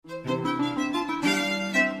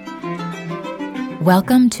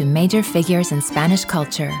Welcome to Major Figures in Spanish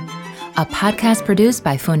Culture, a podcast produced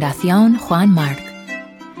by Fundación Juan Marc.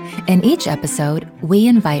 In each episode, we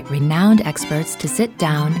invite renowned experts to sit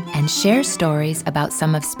down and share stories about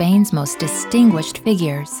some of Spain's most distinguished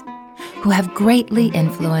figures, who have greatly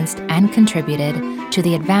influenced and contributed to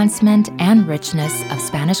the advancement and richness of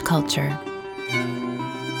Spanish culture.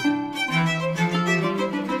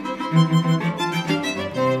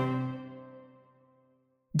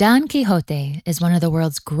 Don Quixote is one of the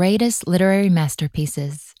world's greatest literary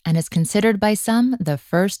masterpieces and is considered by some the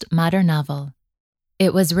first modern novel.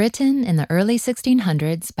 It was written in the early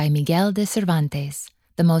 1600s by Miguel de Cervantes,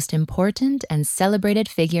 the most important and celebrated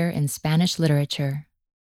figure in Spanish literature.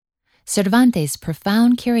 Cervantes'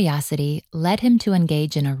 profound curiosity led him to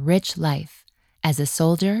engage in a rich life as a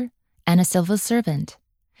soldier and a civil servant,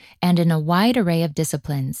 and in a wide array of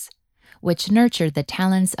disciplines, which nurtured the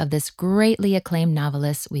talents of this greatly acclaimed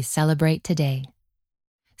novelist we celebrate today.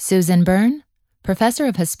 Susan Byrne, Professor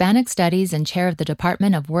of Hispanic Studies and Chair of the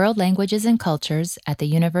Department of World Languages and Cultures at the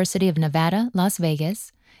University of Nevada, Las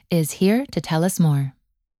Vegas, is here to tell us more.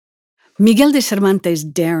 Miguel de Cervantes'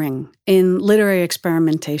 daring in literary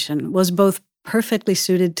experimentation was both perfectly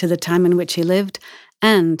suited to the time in which he lived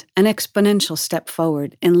and an exponential step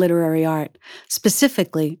forward in literary art,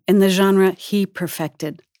 specifically in the genre he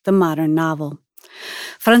perfected, the modern novel.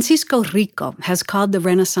 Francisco Rico has called the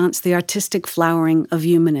Renaissance the artistic flowering of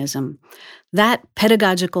humanism. That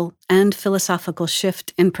pedagogical and philosophical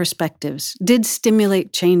shift in perspectives did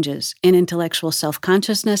stimulate changes in intellectual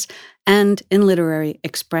self-consciousness and in literary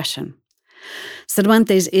expression.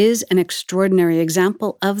 Cervantes is an extraordinary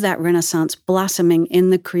example of that Renaissance blossoming in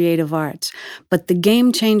the creative arts, but the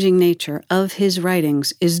game-changing nature of his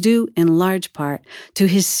writings is due in large part to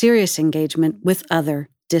his serious engagement with other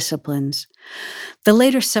disciplines. The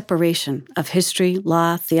later separation of history,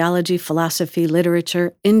 law, theology, philosophy,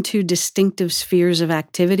 literature into distinctive spheres of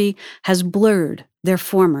activity has blurred their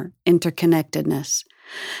former interconnectedness.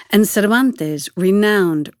 And Cervantes'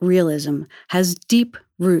 renowned realism has deep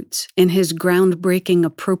roots in his groundbreaking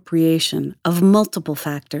appropriation of multiple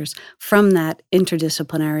factors from that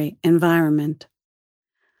interdisciplinary environment.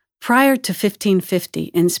 Prior to 1550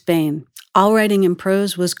 in Spain, all writing in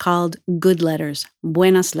prose was called good letters,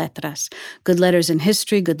 buenas letras, good letters in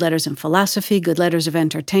history, good letters in philosophy, good letters of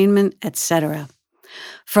entertainment, etc.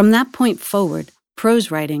 From that point forward,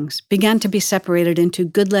 prose writings began to be separated into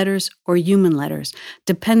good letters or human letters,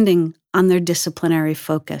 depending on their disciplinary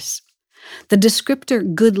focus. The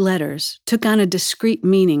descriptor good letters took on a discrete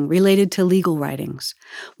meaning related to legal writings,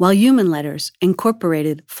 while human letters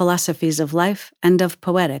incorporated philosophies of life and of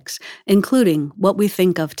poetics, including what we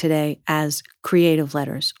think of today as creative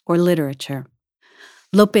letters or literature.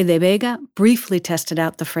 Lope de Vega briefly tested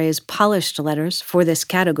out the phrase polished letters for this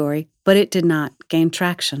category, but it did not gain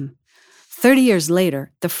traction. 30 years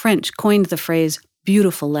later, the French coined the phrase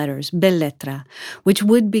beautiful letters, belles lettres, which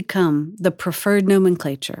would become the preferred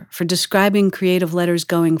nomenclature for describing creative letters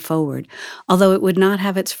going forward, although it would not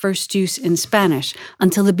have its first use in Spanish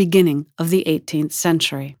until the beginning of the 18th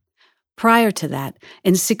century. Prior to that,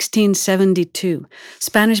 in 1672,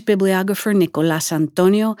 Spanish bibliographer Nicolás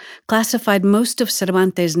Antonio classified most of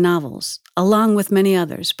Cervantes' novels, along with many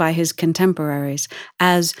others by his contemporaries,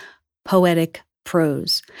 as poetic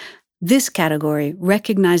prose. This category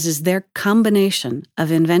recognizes their combination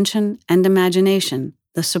of invention and imagination,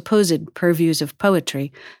 the supposed purviews of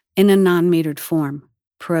poetry, in a non-metered form,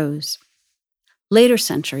 prose. Later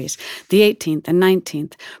centuries, the 18th and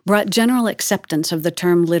 19th, brought general acceptance of the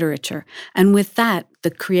term literature, and with that, the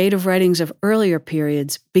creative writings of earlier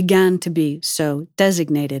periods began to be so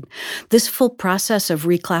designated. This full process of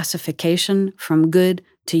reclassification from good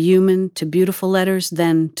to human to beautiful letters,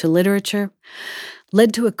 then to literature,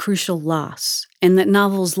 led to a crucial loss in that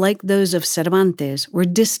novels like those of Cervantes were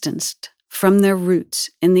distanced from their roots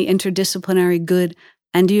in the interdisciplinary good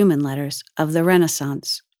and human letters of the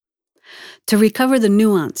Renaissance. To recover the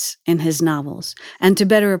nuance in his novels and to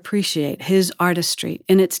better appreciate his artistry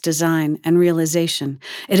in its design and realization,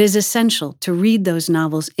 it is essential to read those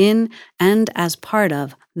novels in and as part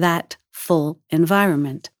of that full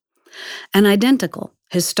environment. An identical,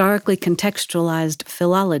 historically contextualized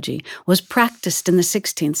philology was practiced in the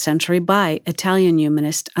 16th century by Italian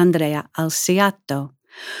humanist Andrea Alciato,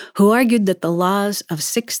 who argued that the laws of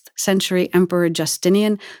 6th century Emperor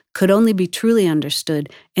Justinian could only be truly understood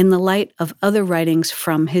in the light of other writings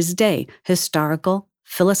from his day, historical,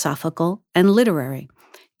 philosophical, and literary.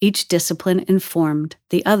 Each discipline informed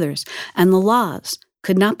the others, and the laws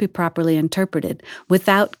could not be properly interpreted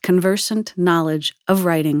without conversant knowledge of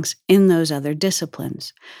writings in those other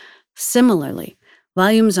disciplines. Similarly,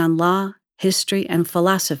 volumes on law, history, and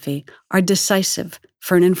philosophy are decisive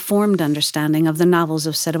for an informed understanding of the novels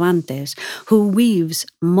of Cervantes, who weaves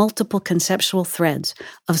multiple conceptual threads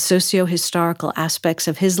of socio-historical aspects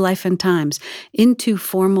of his life and times into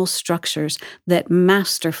formal structures that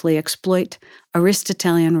masterfully exploit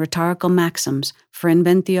Aristotelian rhetorical maxims for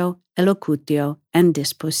inventio, elocutio, and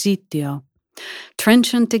dispositio.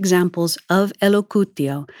 Trenchant examples of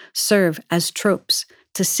elocutio serve as tropes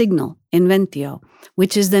to signal inventio,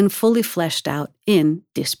 which is then fully fleshed out in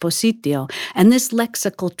dispositio, and this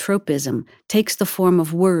lexical tropism takes the form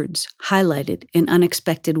of words highlighted in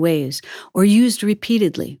unexpected ways or used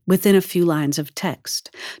repeatedly within a few lines of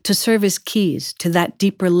text to serve as keys to that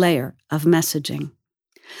deeper layer of messaging.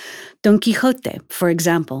 Don Quixote, for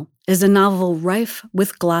example, is a novel rife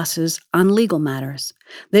with glosses on legal matters.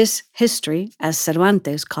 This history, as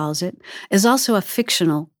Cervantes calls it, is also a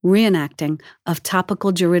fictional reenacting of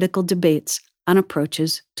topical juridical debates on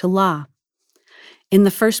approaches to law. In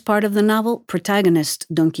the first part of the novel, protagonist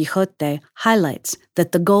Don Quixote highlights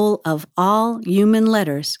that the goal of all human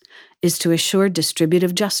letters is to assure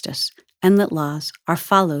distributive justice and that laws are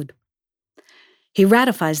followed. He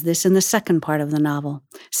ratifies this in the second part of the novel,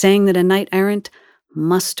 saying that a knight-errant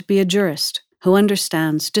must be a jurist who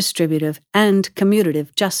understands distributive and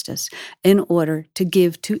commutative justice in order to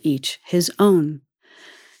give to each his own.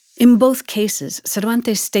 In both cases,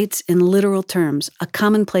 Cervantes states in literal terms a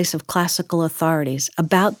commonplace of classical authorities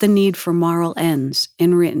about the need for moral ends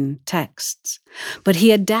in written texts. But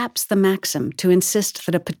he adapts the maxim to insist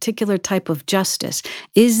that a particular type of justice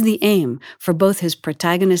is the aim for both his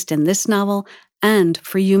protagonist in this novel and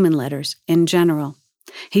for human letters in general.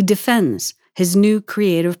 He defends his new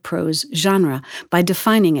creative prose genre by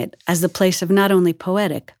defining it as the place of not only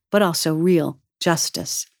poetic, but also real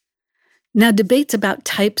justice. Now, debates about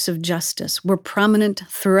types of justice were prominent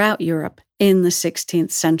throughout Europe in the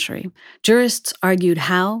 16th century. Jurists argued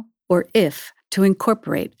how, or if, to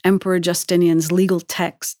incorporate Emperor Justinian's legal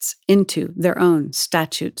texts into their own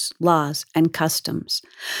statutes, laws, and customs.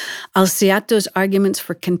 Alciato's arguments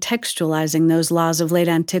for contextualizing those laws of late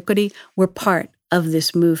antiquity were part of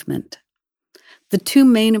this movement. The two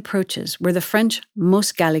main approaches were the French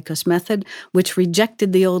Mos Gallicus method, which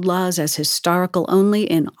rejected the old laws as historical only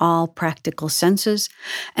in all practical senses,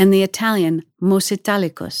 and the Italian Mos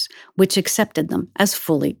Italicus, which accepted them as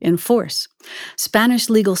fully in force. Spanish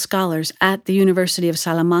legal scholars at the University of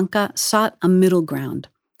Salamanca sought a middle ground.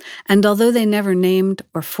 And although they never named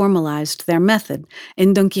or formalized their method,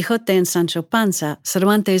 in Don Quixote and Sancho Panza,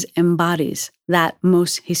 Cervantes embodies that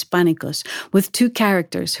Mos Hispanicus with two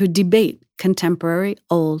characters who debate contemporary,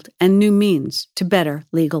 old, and new means to better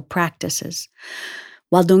legal practices.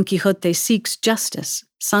 While Don Quixote seeks justice,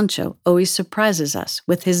 Sancho always surprises us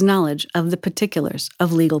with his knowledge of the particulars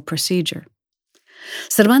of legal procedure.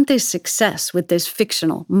 Cervantes' success with this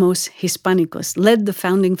fictional Mos Hispanicus led the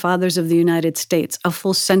founding fathers of the United States a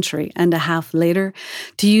full century and a half later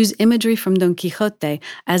to use imagery from Don Quixote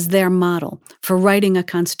as their model for writing a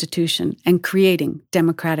constitution and creating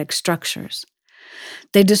democratic structures.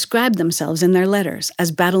 They describe themselves in their letters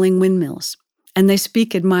as battling windmills, and they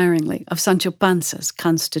speak admiringly of Sancho Panza's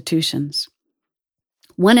constitutions.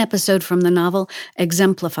 One episode from the novel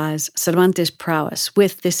exemplifies Cervantes' prowess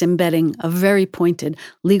with this embedding of very pointed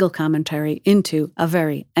legal commentary into a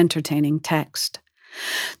very entertaining text.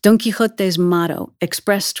 Don Quixote's motto,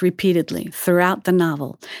 expressed repeatedly throughout the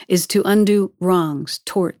novel, is to undo wrongs,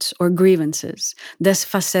 torts, or grievances,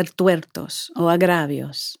 desfacer tuertos o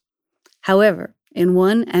agravios. However, in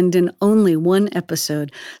one and in only one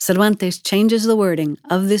episode, Cervantes changes the wording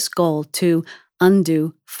of this goal to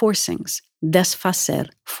undo forcings, desfacer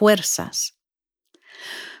fuerzas.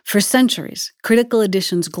 For centuries, critical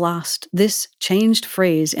editions glossed this changed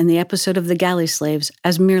phrase in the episode of the galley slaves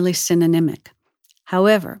as merely synonymic.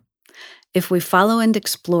 However, if we follow and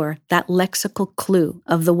explore that lexical clue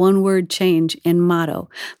of the one-word change in motto,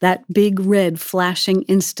 that big red flashing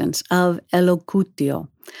instance of elocutio,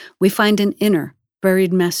 we find an inner,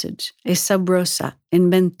 buried message, a sub rosa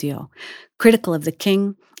inventio, critical of the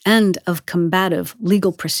king and of combative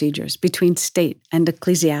legal procedures between state and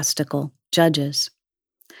ecclesiastical judges.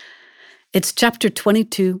 It's chapter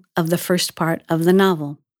 22 of the first part of the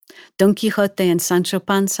novel. Don Quixote and Sancho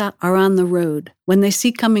Panza are on the road when they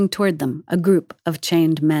see coming toward them a group of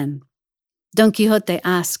chained men. Don Quixote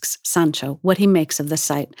asks Sancho what he makes of the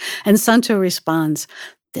sight, and Sancho responds,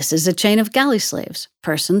 "This is a chain of galley slaves,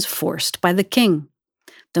 persons forced by the king."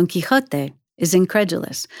 Don Quixote is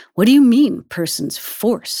incredulous. "What do you mean, persons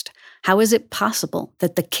forced? How is it possible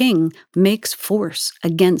that the king makes force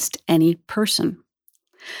against any person?"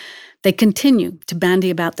 They continue to bandy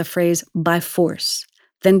about the phrase by force.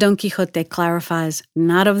 Then Don Quixote clarifies,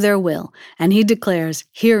 not of their will, and he declares,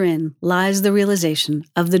 herein lies the realization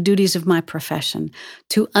of the duties of my profession,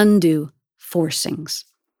 to undo forcings.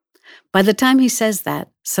 By the time he says that,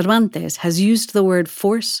 Cervantes has used the word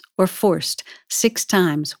force or forced 6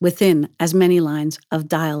 times within as many lines of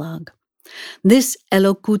dialogue. This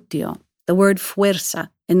elocutio, the word fuerza,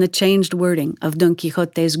 in the changed wording of Don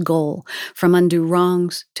Quixote's goal from undo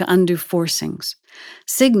wrongs to undo forcings,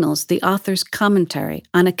 signals the author's commentary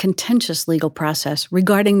on a contentious legal process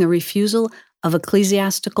regarding the refusal of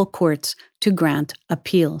ecclesiastical courts to grant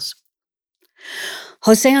appeals.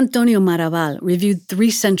 José Antonio Maravall reviewed 3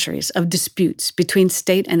 centuries of disputes between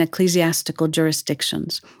state and ecclesiastical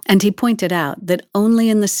jurisdictions, and he pointed out that only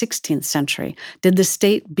in the 16th century did the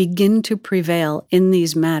state begin to prevail in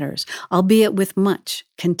these matters, albeit with much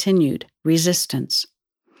continued resistance.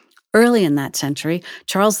 Early in that century,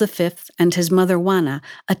 Charles V and his mother Juana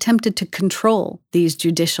attempted to control these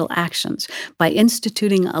judicial actions by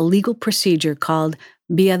instituting a legal procedure called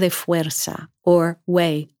vía de fuerza, or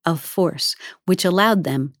way of force, which allowed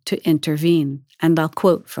them to intervene, and I'll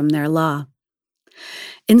quote from their law.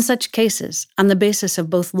 In such cases, on the basis of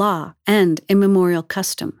both law and immemorial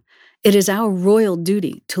custom, it is our royal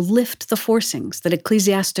duty to lift the forcings that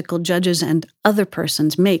ecclesiastical judges and other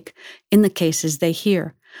persons make in the cases they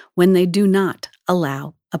hear, when they do not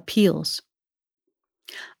allow appeals.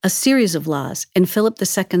 A series of laws in Philip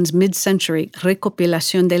II's mid-century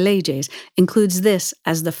Recopilación de Leyes includes this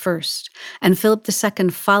as the first, and Philip II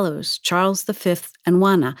follows Charles V and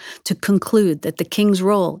Juana to conclude that the king's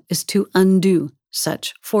role is to undo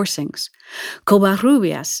such forcings.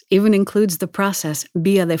 Covarrubias even includes the process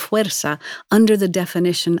vía de fuerza under the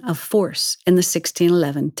definition of force in the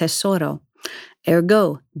 1611 Tesoro.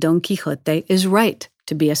 Ergo, Don Quixote is right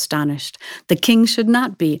to be astonished. The king should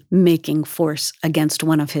not be making force against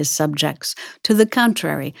one of his subjects. To the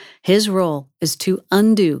contrary, his role is to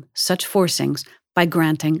undo such forcings by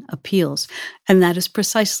granting appeals. And that is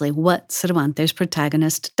precisely what Cervantes'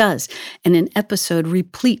 protagonist does in an episode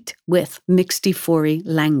replete with mixtifory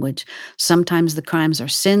language. Sometimes the crimes are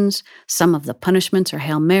sins, some of the punishments are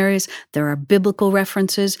Hail Marys, there are biblical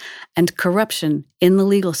references, and corruption in the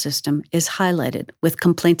legal system is highlighted with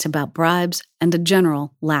complaints about bribes and a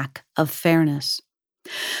general lack of fairness.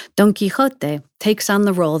 Don Quixote takes on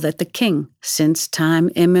the role that the king, since time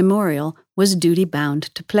immemorial, was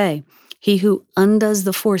duty-bound to play. He who undoes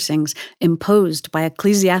the forcings imposed by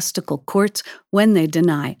ecclesiastical courts when they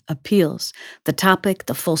deny appeals. The topic,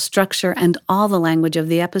 the full structure, and all the language of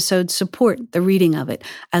the episode support the reading of it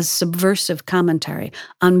as subversive commentary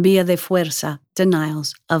on vía de fuerza,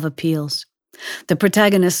 denials of appeals. The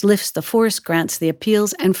protagonist lifts the force, grants the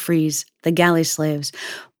appeals, and frees the galley slaves.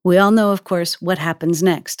 We all know, of course, what happens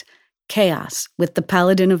next. Chaos, with the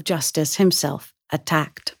paladin of justice himself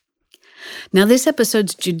attacked. Now, this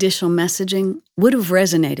episode's judicial messaging would have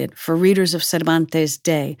resonated for readers of Cervantes'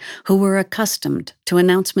 day who were accustomed to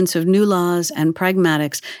announcements of new laws and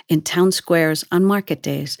pragmatics in town squares on market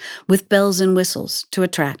days with bells and whistles to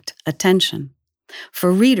attract attention.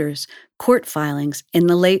 For readers, court filings in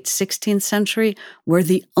the late 16th century were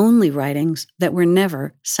the only writings that were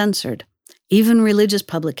never censored. Even religious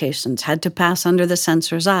publications had to pass under the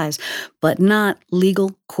censor's eyes, but not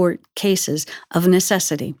legal court cases of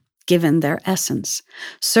necessity, given their essence.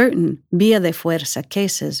 Certain vía de fuerza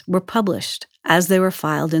cases were published as they were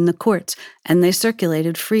filed in the courts, and they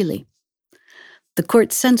circulated freely. The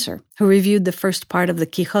court censor, who reviewed the first part of the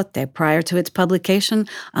Quijote prior to its publication,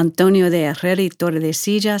 Antonio de Herrera y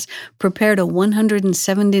Tordesillas, prepared a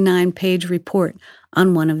 179-page report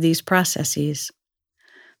on one of these processes.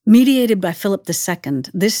 Mediated by Philip II,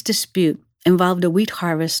 this dispute involved a wheat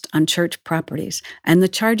harvest on church properties, and the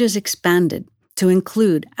charges expanded to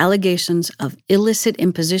include allegations of illicit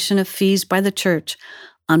imposition of fees by the church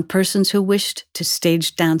on persons who wished to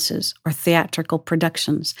stage dances or theatrical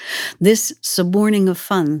productions. This suborning of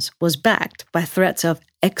funds was backed by threats of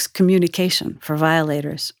excommunication for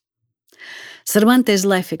violators. Cervantes'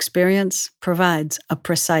 life experience provides a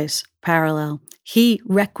precise parallel. He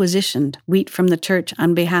requisitioned wheat from the church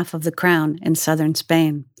on behalf of the crown in southern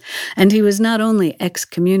Spain, and he was not only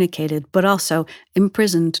excommunicated, but also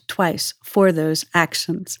imprisoned twice for those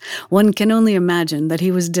actions. One can only imagine that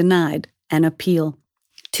he was denied an appeal.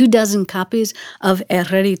 24 copies of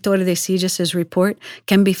Herrera y Tordesillas' report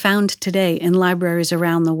can be found today in libraries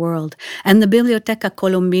around the world, and the Biblioteca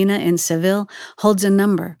Colombina in Seville holds a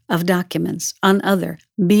number of documents on other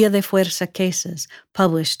vía de fuerza cases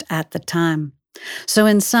published at the time. So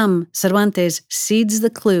in sum, Cervantes seeds the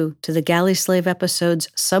clue to the galley slave episode's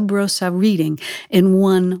sub rosa reading in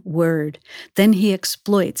one word. Then he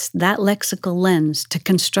exploits that lexical lens to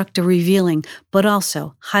construct a revealing, but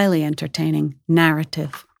also highly entertaining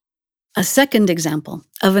narrative. A second example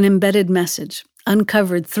of an embedded message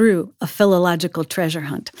uncovered through a philological treasure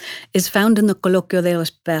hunt is found in the Coloquio de los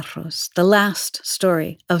Perros, the last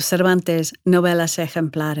story of Cervantes' Novelas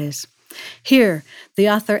Ejemplares. Here, the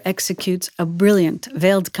author executes a brilliant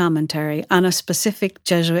veiled commentary on a specific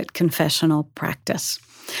Jesuit confessional practice.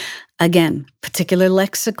 Again, particular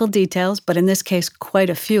lexical details, but in this case quite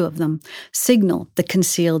a few of them, signal the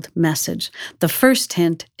concealed message. The first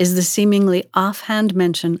hint is the seemingly offhand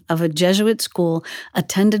mention of a Jesuit school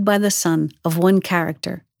attended by the son of one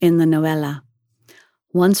character in the novella.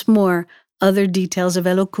 Once more, other details of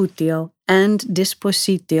elocutio and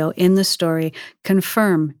dispositio in the story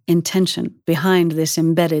confirm intention behind this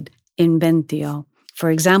embedded inventio. For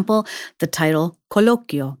example, the title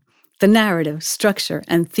Colloquio, the narrative, structure,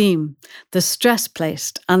 and theme, the stress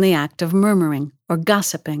placed on the act of murmuring or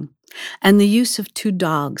gossiping, and the use of two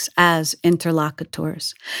dogs as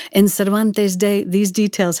interlocutors. In Cervantes' day, these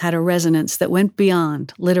details had a resonance that went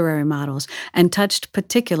beyond literary models and touched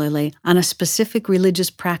particularly on a specific religious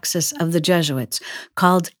praxis of the Jesuits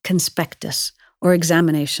called conspectus, or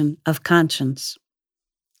examination of conscience.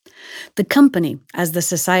 The company, as the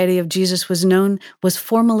Society of Jesus was known, was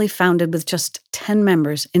formally founded with just 10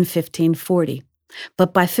 members in 1540,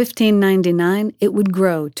 but by 1599 it would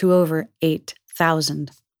grow to over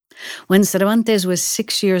 8,000. When Cervantes was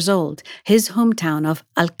 6 years old, his hometown of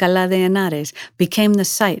Alcalá de Henares became the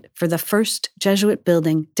site for the first Jesuit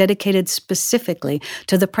building dedicated specifically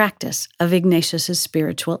to the practice of Ignatius's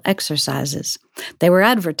spiritual exercises. They were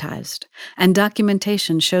advertised, and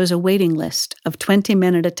documentation shows a waiting list of 20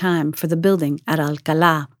 men at a time for the building at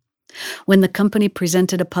Alcalá. When the company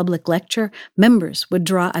presented a public lecture, members would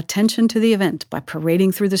draw attention to the event by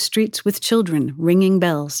parading through the streets with children ringing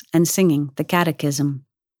bells and singing the catechism.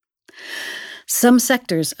 Some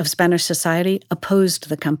sectors of Spanish society opposed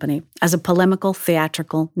the company as a polemical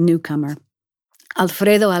theatrical newcomer.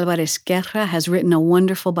 Alfredo Álvarez Guerra has written a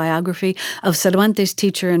wonderful biography of Cervantes'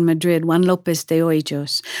 teacher in Madrid, Juan López de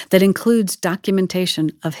Hoyos, that includes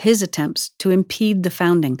documentation of his attempts to impede the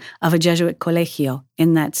founding of a Jesuit colegio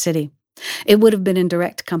in that city. It would have been in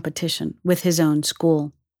direct competition with his own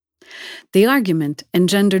school. The argument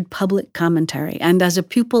engendered public commentary, and as a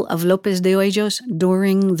pupil of López de Hoyos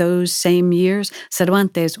during those same years,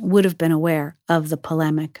 Cervantes would have been aware of the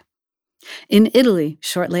polemic. In Italy,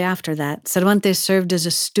 shortly after that, Cervantes served as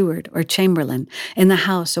a steward or chamberlain in the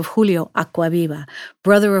house of Julio Acquaviva,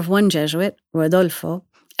 brother of one Jesuit, Rodolfo,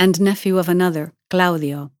 and nephew of another,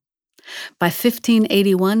 Claudio. By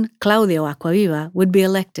 1581, Claudio Acquaviva would be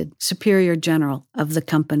elected superior general of the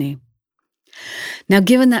company. Now,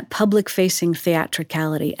 given that public-facing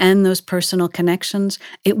theatricality and those personal connections,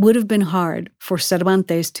 it would have been hard for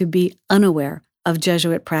Cervantes to be unaware of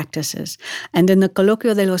Jesuit practices, and in the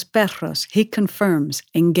Coloquio de los Perros, he confirms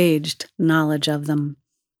engaged knowledge of them.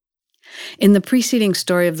 In the preceding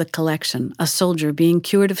story of the collection, a soldier being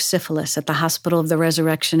cured of syphilis at the Hospital of the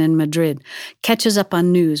Resurrection in Madrid catches up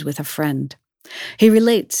on news with a friend. He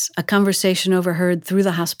relates a conversation overheard through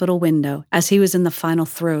the hospital window as he was in the final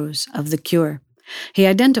throes of the cure. He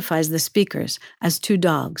identifies the speakers as two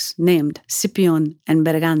dogs named Scipion and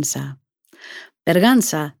Berganza.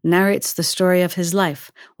 Berganza narrates the story of his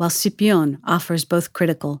life, while Scipion offers both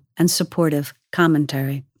critical and supportive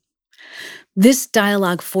commentary. This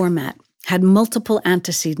dialogue format had multiple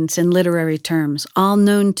antecedents in literary terms, all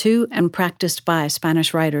known to and practiced by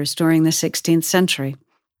Spanish writers during the 16th century.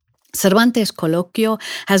 Cervantes' Colloquio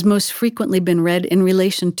has most frequently been read in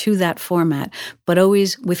relation to that format, but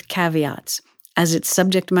always with caveats, as its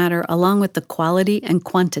subject matter, along with the quality and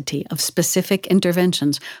quantity of specific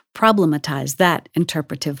interventions, problematize that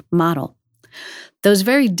interpretive model. Those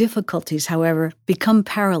very difficulties, however, become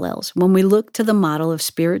parallels when we look to the model of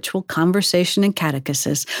spiritual conversation and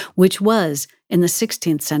catechesis, which was, in the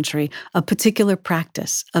 16th century, a particular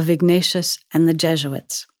practice of Ignatius and the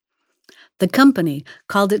Jesuits. The company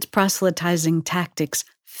called its proselytizing tactics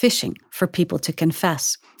fishing for people to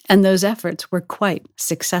confess, and those efforts were quite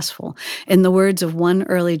successful. In the words of one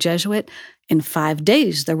early Jesuit, in 5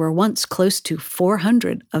 days there were once close to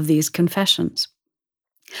 400 of these confessions.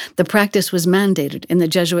 The practice was mandated in the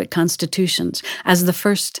Jesuit constitutions as the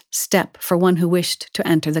first step for one who wished to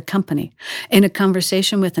enter the company. In a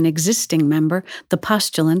conversation with an existing member, the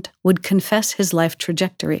postulant would confess his life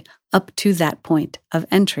trajectory up to that point of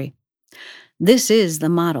entry. This is the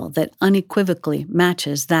model that unequivocally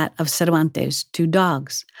matches that of Cervantes' two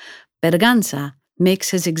dogs. Berganza makes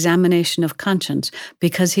his examination of conscience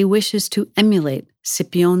because he wishes to emulate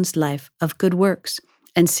Scipion's life of good works,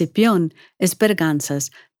 and Scipion is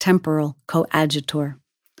Berganza's temporal coadjutor.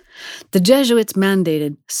 The Jesuits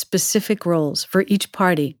mandated specific roles for each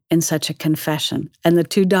party in such a confession, and the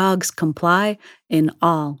two dogs comply in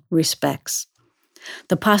all respects.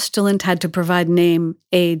 The postulant had to provide name,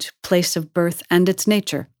 age, place of birth, and its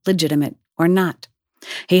nature, legitimate or not.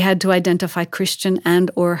 He had to identify Christian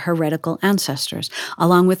and or heretical ancestors,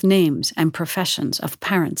 along with names and professions of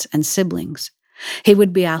parents and siblings. He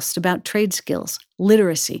would be asked about trade skills,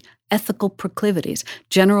 literacy, ethical proclivities,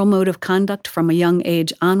 general mode of conduct from a young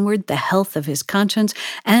age onward, the health of his conscience,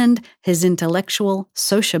 and his intellectual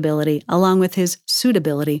sociability, along with his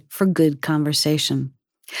suitability for good conversation.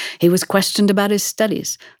 He was questioned about his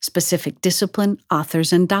studies, specific discipline,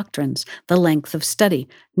 authors and doctrines, the length of study,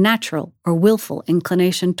 natural or willful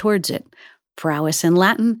inclination towards it, prowess in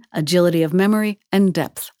Latin, agility of memory, and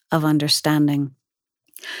depth of understanding.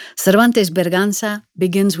 Cervantes Berganza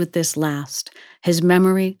begins with this last, his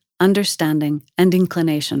memory, understanding, and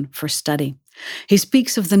inclination for study. He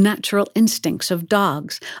speaks of the natural instincts of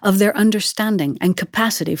dogs, of their understanding and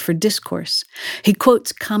capacity for discourse. He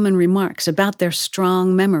quotes common remarks about their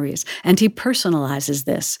strong memories, and he personalizes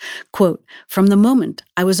this. Quote, "From the moment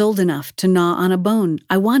I was old enough to gnaw on a bone,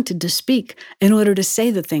 I wanted to speak in order to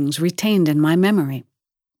say the things retained in my memory."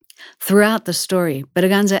 Throughout the story,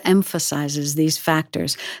 Berganza emphasizes these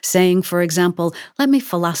factors, saying, for example, "Let me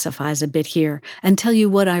philosophize a bit here and tell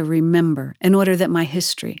you what I remember in order that my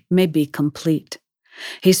history may be complete."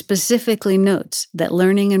 He specifically notes that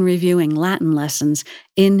learning and reviewing Latin lessons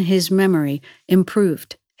in his memory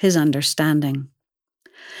improved his understanding.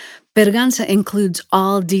 Berganza includes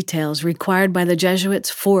all details required by the Jesuits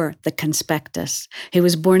for the Conspectus. He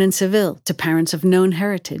was born in Seville to parents of known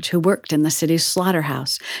heritage who worked in the city's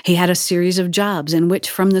slaughterhouse. He had a series of jobs in which,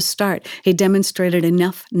 from the start, he demonstrated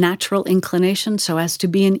enough natural inclination so as to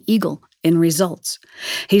be an eagle in results.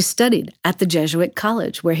 He studied at the Jesuit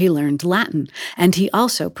college where he learned Latin, and he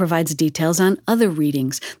also provides details on other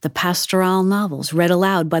readings, the pastoral novels read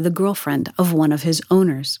aloud by the girlfriend of one of his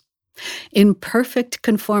owners. In perfect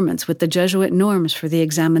conformance with the Jesuit norms for the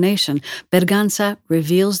examination, Berganza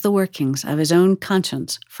reveals the workings of his own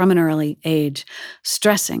conscience from an early age,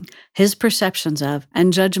 stressing his perceptions of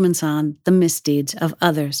and judgments on the misdeeds of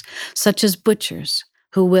others, such as butchers,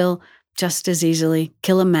 who will just as easily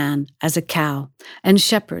kill a man as a cow, and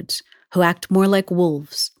shepherds, who act more like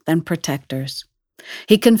wolves than protectors.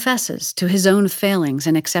 He confesses to his own failings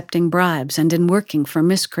in accepting bribes and in working for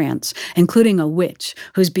miscreants, including a witch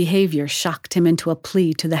whose behavior shocked him into a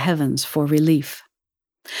plea to the heavens for relief.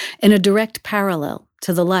 In a direct parallel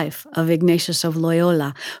to the life of Ignatius of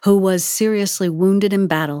Loyola, who was seriously wounded in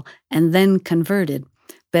battle and then converted,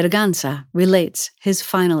 Berganza relates his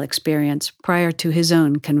final experience prior to his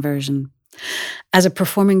own conversion. As a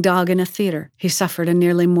performing dog in a theater, he suffered a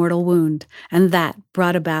nearly mortal wound, and that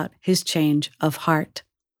brought about his change of heart.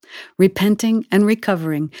 Repenting and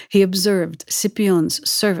recovering, he observed Scipion's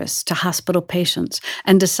service to hospital patients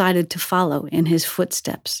and decided to follow in his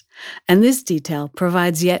footsteps. And this detail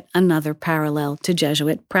provides yet another parallel to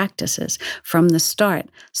Jesuit practices. From the start,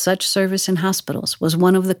 such service in hospitals was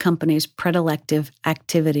one of the company's predilective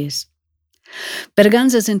activities.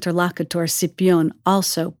 Berganza's interlocutor Scipion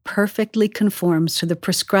also perfectly conforms to the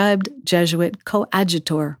prescribed Jesuit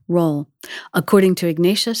coadjutor role. According to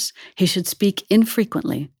Ignatius, he should speak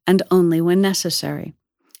infrequently and only when necessary.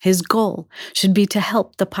 His goal should be to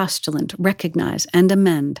help the postulant recognize and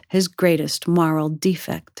amend his greatest moral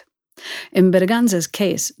defect. In Berganza's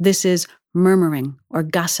case, this is murmuring or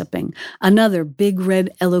gossiping, another big red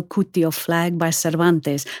elocutio flag by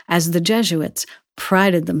Cervantes, as the Jesuits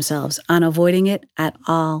prided themselves on avoiding it at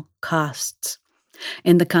all costs.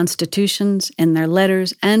 In the constitutions, in their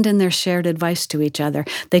letters, and in their shared advice to each other,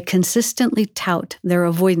 they consistently tout their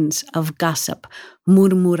avoidance of gossip,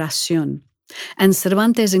 murmuración, and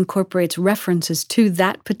Cervantes incorporates references to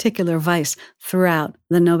that particular vice throughout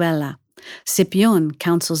the novella. Scipion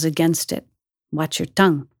counsels against it. Watch your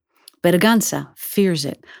tongue. Berganza fears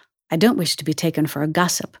it. I don't wish to be taken for a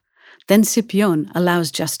gossip. Then Scipion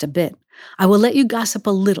allows just a bit. I will let you gossip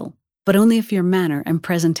a little, but only if your manner and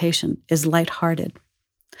presentation is light-hearted.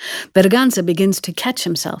 Berganza begins to catch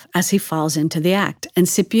himself as he falls into the act, and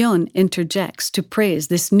Scipion interjects to praise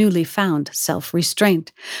this newly found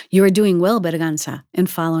self-restraint. You are doing well, Berganza, in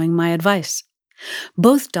following my advice.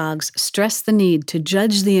 Both dogs stress the need to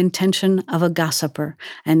judge the intention of a gossiper,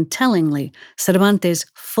 and tellingly, Cervantes'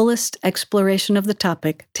 fullest exploration of the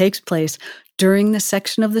topic takes place during the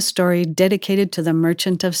section of the story dedicated to the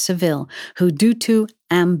merchant of Seville, who, due to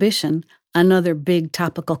ambition, another big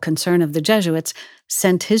topical concern of the Jesuits,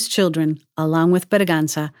 sent his children, along with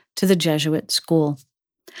Berganza, to the Jesuit school.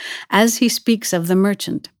 As he speaks of the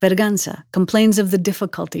merchant, Berganza complains of the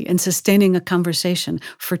difficulty in sustaining a conversation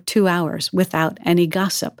for 2 hours without any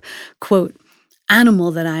gossip. Quote,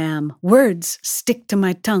 "Animal that I am, words stick to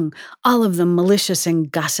my tongue, all of them malicious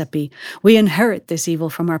and gossipy. We inherit this evil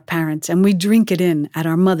from our parents, and we drink it in at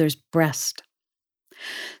our mother's breast."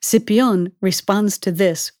 Scipion responds to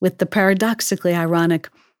this with the paradoxically ironic,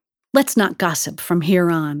 "Let's not gossip from here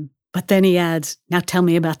on." But then he adds, "Now tell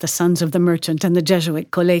me about the sons of the merchant and the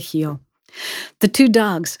Jesuit Colegio." The two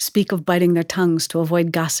dogs speak of biting their tongues to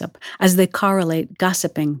avoid gossip, as they correlate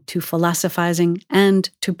gossiping to philosophizing and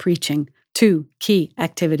to preaching, two key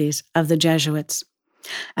activities of the Jesuits.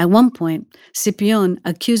 At one point, Scipion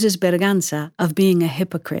accuses Berganza of being a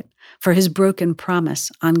hypocrite for his broken promise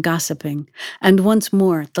on gossiping, and once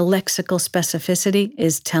more the lexical specificity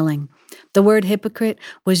is telling. The word hypocrite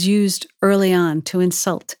was used early on to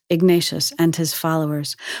insult Ignatius and his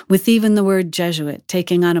followers, with even the word Jesuit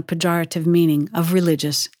taking on a pejorative meaning of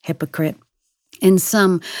religious hypocrite. In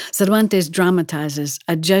sum, Cervantes dramatizes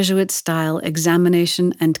a Jesuit-style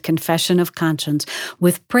examination and confession of conscience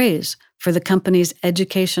with praise for the company's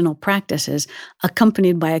educational practices,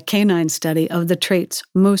 accompanied by a canine study of the traits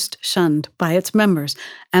most shunned by its members: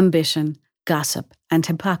 ambition, gossip, and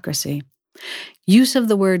hypocrisy. Use of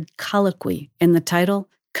the word colloquy in the title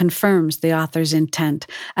confirms the author's intent,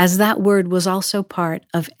 as that word was also part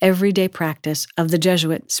of everyday practice of the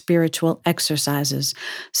Jesuit spiritual exercises,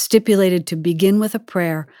 stipulated to begin with a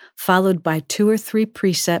prayer, followed by 2 or 3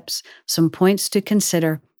 precepts, some points to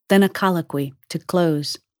consider, then a colloquy to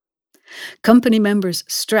close. Company members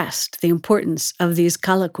stressed the importance of these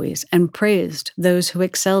colloquies and praised those who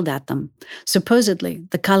excelled at them. Supposedly,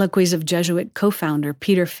 the colloquies of Jesuit co-founder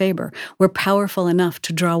Peter Faber were powerful enough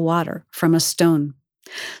to draw water from a stone.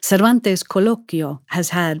 Cervantes' Colloquio has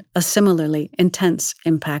had a similarly intense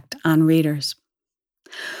impact on readers.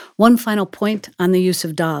 One final point on the use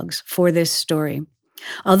of dogs for this story.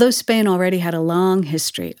 Although Spain already had a long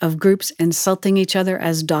history of groups insulting each other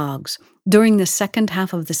as dogs, during the second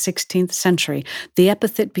half of the 16th century, the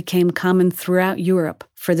epithet became common throughout Europe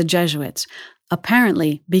for the Jesuits,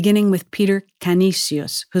 apparently beginning with Peter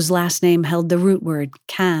Canisius, whose last name held the root word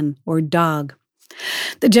can or dog.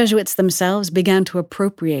 The Jesuits themselves began to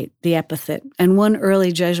appropriate the epithet, and one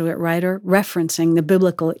early Jesuit writer, referencing the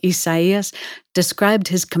biblical Isaiah, described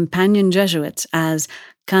his companion Jesuits as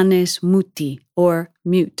canes muti, or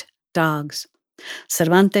mute dogs.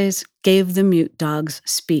 Cervantes gave the mute dogs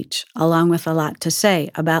speech, along with a lot to say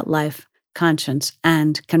about life, conscience,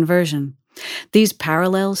 and conversion. These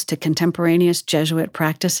parallels to contemporaneous Jesuit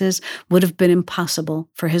practices would have been impossible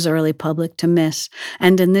for his early public to miss,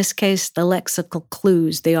 and in this case, the lexical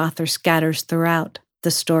clues the author scatters throughout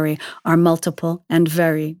the story are multiple and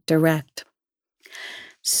very direct.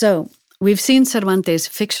 So, we've seen Cervantes'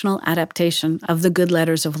 fictional adaptation of the good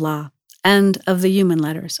letters of law and of the human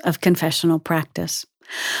letters of confessional practice.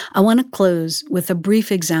 I want to close with a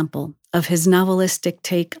brief example of his novelistic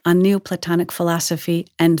take on Neoplatonic philosophy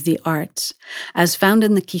and the arts, as found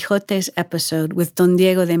in the Quijote's episode with Don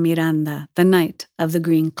Diego de Miranda, the Knight of the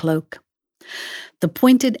Green Cloak. The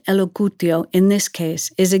pointed elocutio in this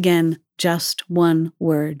case is again just one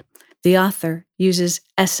word. The author uses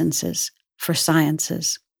essences for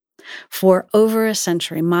sciences. For over a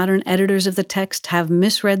century, modern editors of the text have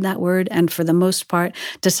misread that word and, for the most part,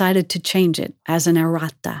 decided to change it as an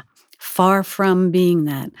errata. Far from being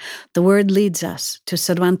that, the word leads us to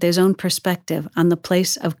Cervantes' own perspective on the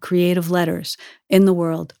place of creative letters in the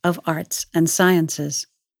world of arts and sciences.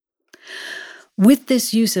 With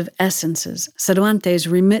this use of essences, Cervantes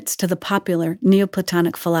remits to the popular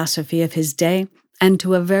Neoplatonic philosophy of his day and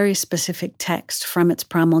to a very specific text from its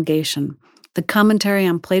promulgation, the commentary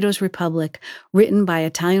on Plato's Republic, written by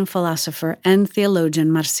Italian philosopher and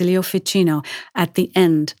theologian Marsilio Ficino at the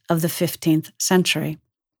end of the 15th century.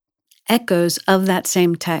 Echoes of that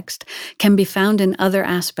same text can be found in other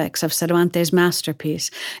aspects of Cervantes'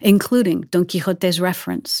 masterpiece, including Don Quixote's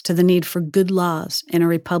reference to the need for good laws in a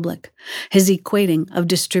republic, his equating of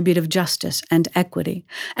distributive justice and equity,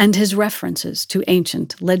 and his references to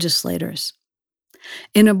ancient legislators.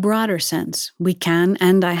 In a broader sense, we can,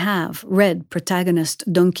 and I have, read protagonist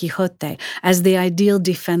Don Quixote as the ideal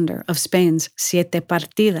defender of Spain's siete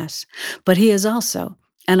partidas, but he is also,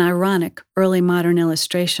 an ironic early modern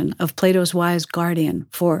illustration of Plato's wise guardian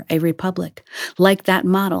for a republic. Like that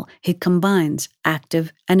model, he combines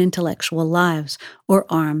active and intellectual lives, or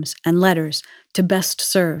arms and letters, to best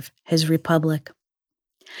serve his republic.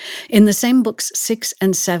 In the same books 6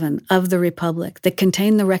 and 7 of the Republic that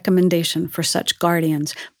contain the recommendation for such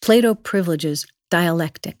guardians, Plato privileges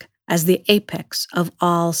dialectic as the apex of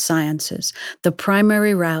all sciences, the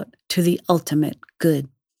primary route to the ultimate good.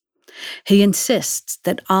 He insists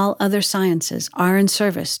that all other sciences are in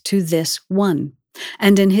service to this one.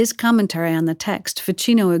 And in his commentary on the text,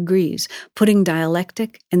 Ficino agrees, putting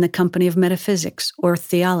dialectic in the company of metaphysics or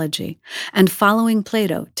theology, and following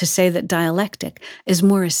Plato to say that dialectic is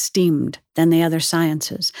more esteemed than the other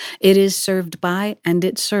sciences. It is served by and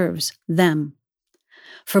it serves them.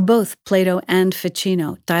 For both Plato and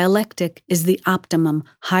Ficino, dialectic is the optimum,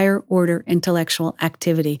 higher-order intellectual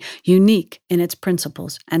activity, unique in its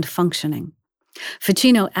principles and functioning.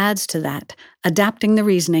 Ficino adds to that, adapting the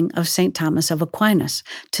reasoning of St. Thomas of Aquinas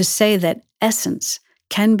to say that essence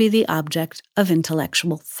can be the object of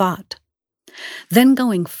intellectual thought. Then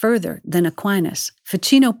going further than Aquinas,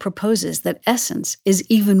 Ficino proposes that essence is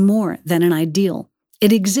even more than an ideal.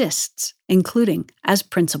 It exists, including as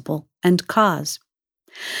principle and cause.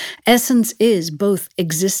 Essence is both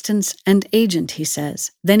existence and agent, he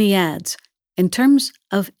says. Then he adds, in terms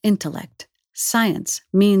of intellect, science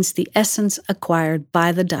means the essence acquired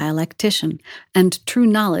by the dialectician, and true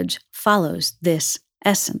knowledge follows this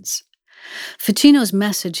essence. Ficino's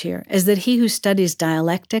message here is that he who studies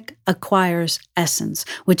dialectic acquires essence,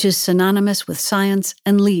 which is synonymous with science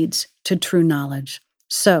and leads to true knowledge.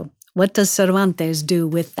 So, what does Cervantes do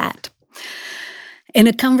with that? In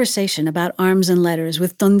a conversation about arms and letters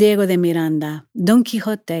with Don Diego de Miranda, Don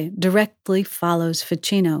Quixote directly follows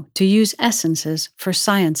Ficino to use essences for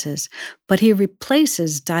sciences, but he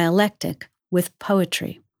replaces dialectic with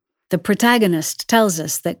poetry. The protagonist tells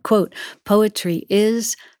us that, quote, poetry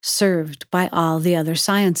is served by all the other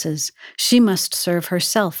sciences. She must serve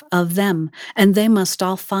herself of them, and they must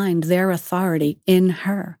all find their authority in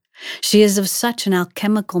her. She is of such an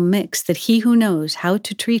alchemical mix that he who knows how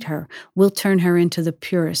to treat her will turn her into the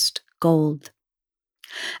purest gold.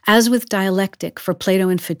 As with dialectic for Plato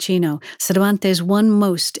and Ficino, Cervantes' one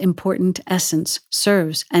most important essence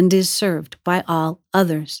serves and is served by all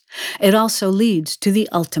others. It also leads to the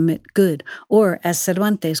ultimate good, or as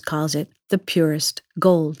Cervantes calls it, the purest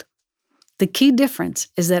gold. The key difference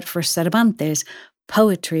is that for Cervantes,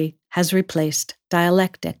 poetry has replaced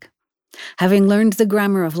dialectic. Having learned the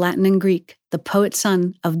grammar of Latin and Greek, the poet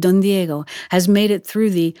son of Don Diego has made it through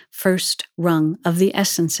the first rung of the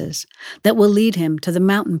essences that will lead him to the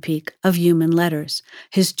mountain peak of human letters,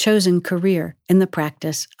 his chosen career in the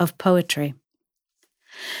practice of poetry.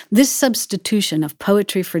 This substitution of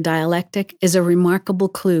poetry for dialectic is a remarkable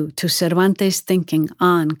clue to Cervantes' thinking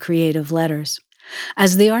on creative letters.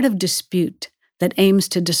 As the art of dispute that aims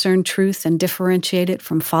to discern truth and differentiate it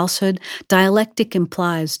from falsehood, dialectic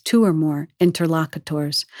implies two or more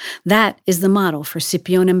interlocutors. That is the model for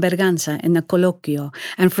Scipione and Berganza in the Colloquio,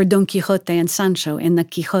 and for Don Quixote and Sancho in the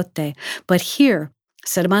Quixote. But here,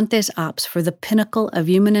 Cervantes opts for the pinnacle of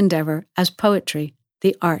human endeavor as poetry,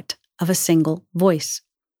 the art of a single voice.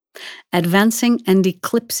 Advancing and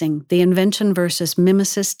eclipsing the invention versus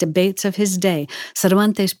mimesis debates of his day,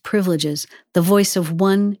 Cervantes privileges the voice of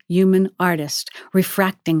one human artist,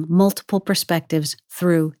 refracting multiple perspectives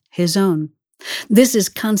through his own. This is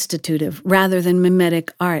constitutive rather than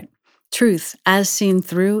mimetic art, truth as seen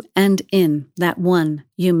through and in that one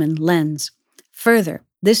human lens. Further,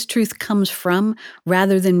 this truth comes from,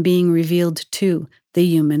 rather than being revealed to, the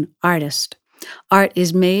human artist. Art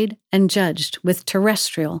is made and judged with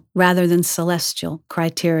terrestrial rather than celestial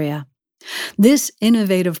criteria. This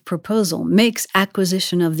innovative proposal makes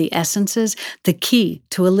acquisition of the essences the key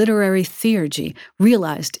to a literary theurgy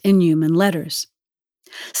realized in human letters.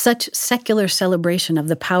 Such secular celebration of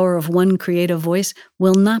the power of one creative voice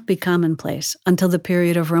will not be commonplace until the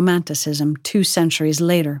period of Romanticism 2 centuries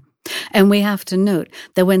later. And we have to note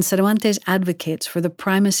that when Cervantes advocates for the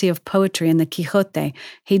primacy of poetry in the Quixote,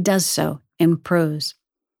 he does so in prose.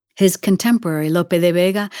 His contemporary Lope de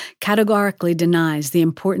Vega categorically denies the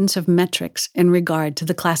importance of metrics in regard to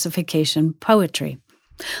the classification poetry.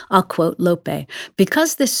 I'll quote Lope,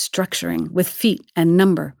 "Because this structuring with feet and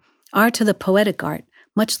number are to the poetic art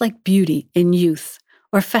much like beauty in youth,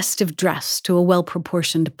 or festive dress to a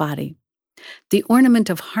well-proportioned body. The ornament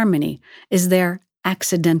of harmony is there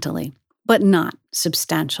accidentally, but not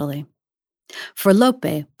substantially." For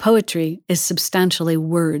Lope, poetry is substantially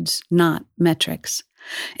words, not metrics.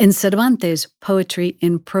 In Cervantes' poetry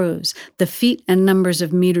in prose, the feet and numbers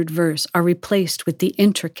of metered verse are replaced with the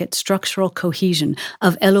intricate structural cohesion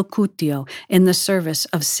of elocutio in the service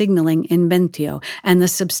of signaling inventio and the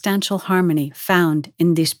substantial harmony found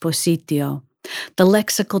in dispositio. The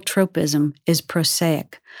lexical tropism is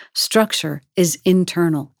prosaic. Structure is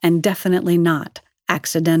internal and definitely not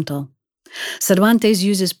accidental. Cervantes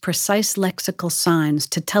uses precise lexical signs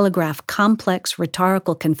to telegraph complex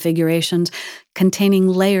rhetorical configurations containing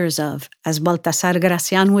layers of, as Baltasar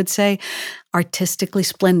Gracián would say, artistically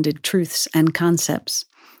splendid truths and concepts.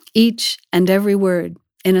 Each and every word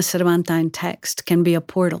in a Cervantine text can be a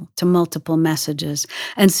portal to multiple messages,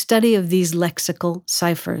 and study of these lexical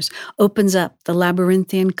ciphers opens up the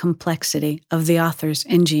labyrinthian complexity of the author's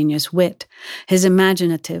ingenious wit, his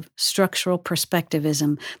imaginative structural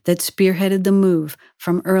perspectivism that spearheaded the move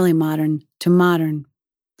from early modern to modern.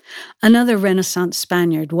 Another Renaissance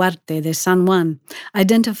Spaniard, Duarte de San Juan,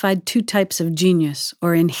 identified two types of genius,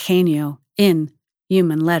 or ingenio, in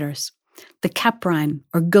human letters: the caprine,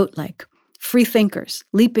 or goat-like, free thinkers,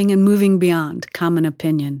 leaping and moving beyond common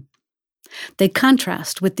opinion. They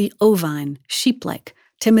contrast with the ovine, sheep-like,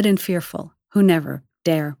 timid and fearful, who never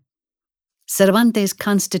dare. Cervantes'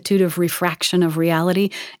 constitutive refraction of reality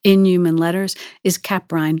in human letters is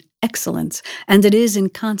caprine excellence, and it is in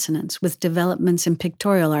consonance with developments in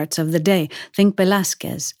pictorial arts of the day. Think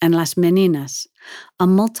Velázquez and Las Meninas, a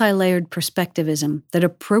multi-layered perspectivism that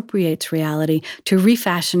appropriates reality to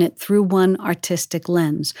refashion it through one artistic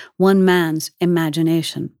lens, one man's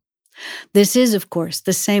imagination. This is, of course,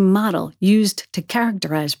 the same model used to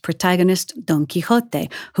characterize protagonist Don Quixote,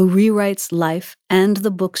 who rewrites life and the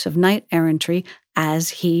books of knight-errantry as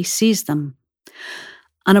he sees them.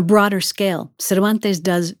 On a broader scale, Cervantes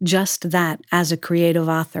does just that as a creative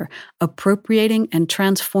author, appropriating and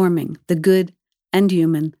transforming the good and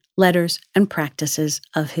human letters and practices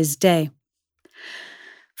of his day.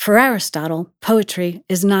 For Aristotle, poetry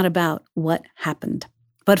is not about what happened.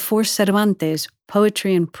 But for Cervantes,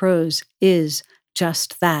 poetry and prose is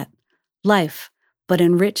just that, life, but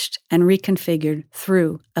enriched and reconfigured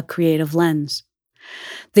through a creative lens.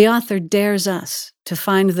 The author dares us to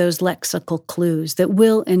find those lexical clues that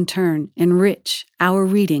will, in turn, enrich our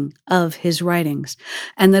reading of his writings,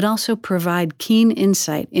 and that also provide keen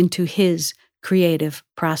insight into his creative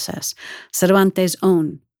process, Cervantes'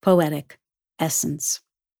 own poetic essence.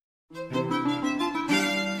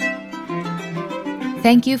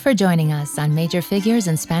 Thank you for joining us on Major Figures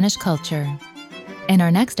in Spanish Culture. In our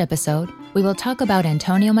next episode, we will talk about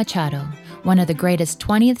Antonio Machado, one of the greatest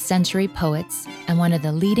 20th century poets and one of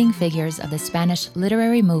the leading figures of the Spanish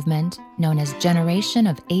literary movement known as Generation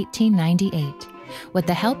of 1898, with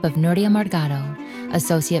the help of Nuria Morgado,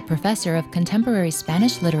 Associate Professor of Contemporary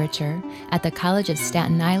Spanish Literature at the College of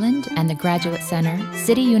Staten Island and the Graduate Center,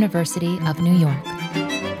 City University of New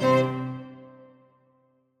York.